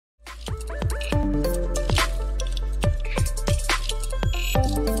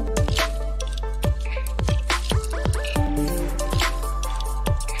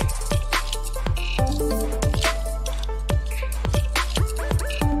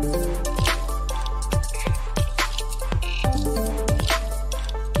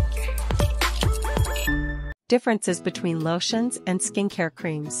Differences between lotions and skincare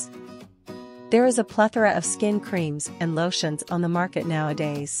creams. There is a plethora of skin creams and lotions on the market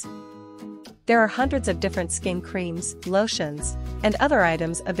nowadays. There are hundreds of different skin creams, lotions, and other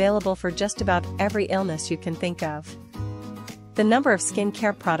items available for just about every illness you can think of. The number of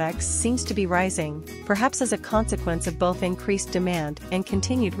skincare products seems to be rising, perhaps as a consequence of both increased demand and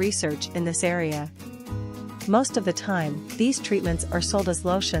continued research in this area. Most of the time, these treatments are sold as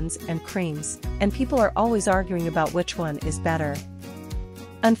lotions and creams, and people are always arguing about which one is better.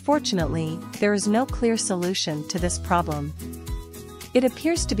 Unfortunately, there is no clear solution to this problem. It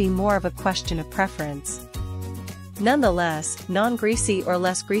appears to be more of a question of preference. Nonetheless, non-greasy or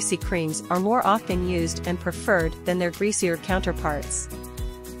less greasy creams are more often used and preferred than their greasier counterparts.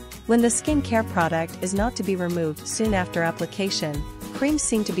 When the skincare product is not to be removed soon after application, creams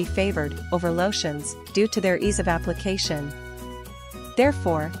seem to be favored over lotions due to their ease of application.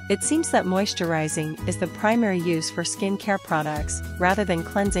 Therefore, it seems that moisturizing is the primary use for skincare products rather than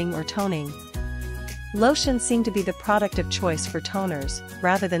cleansing or toning. Lotions seem to be the product of choice for toners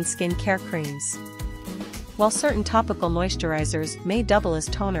rather than skincare creams. While certain topical moisturizers may double as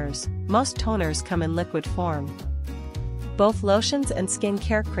toners, most toners come in liquid form. Both lotions and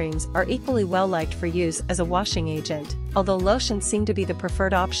skincare creams are equally well liked for use as a washing agent, although lotions seem to be the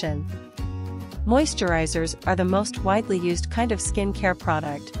preferred option. Moisturizers are the most widely used kind of skincare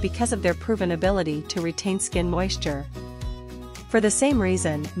product because of their proven ability to retain skin moisture. For the same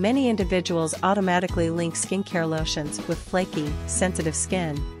reason, many individuals automatically link skincare lotions with flaky, sensitive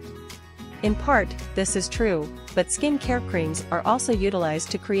skin. In part, this is true, but skincare creams are also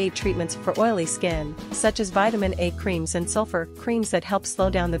utilized to create treatments for oily skin, such as vitamin A creams and sulfur creams that help slow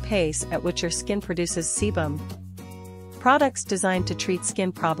down the pace at which your skin produces sebum. Products designed to treat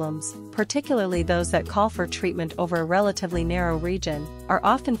skin problems, particularly those that call for treatment over a relatively narrow region, are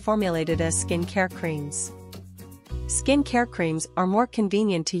often formulated as skincare creams. Skincare creams are more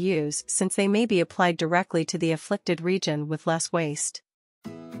convenient to use since they may be applied directly to the afflicted region with less waste.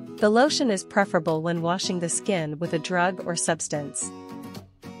 The lotion is preferable when washing the skin with a drug or substance.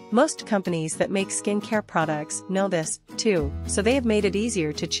 Most companies that make skincare products know this, too, so they have made it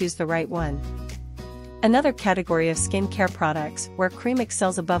easier to choose the right one. Another category of skincare products where cream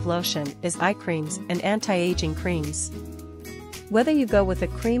excels above lotion is eye creams and anti-aging creams. Whether you go with a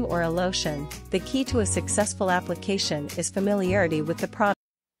cream or a lotion, the key to a successful application is familiarity with the product.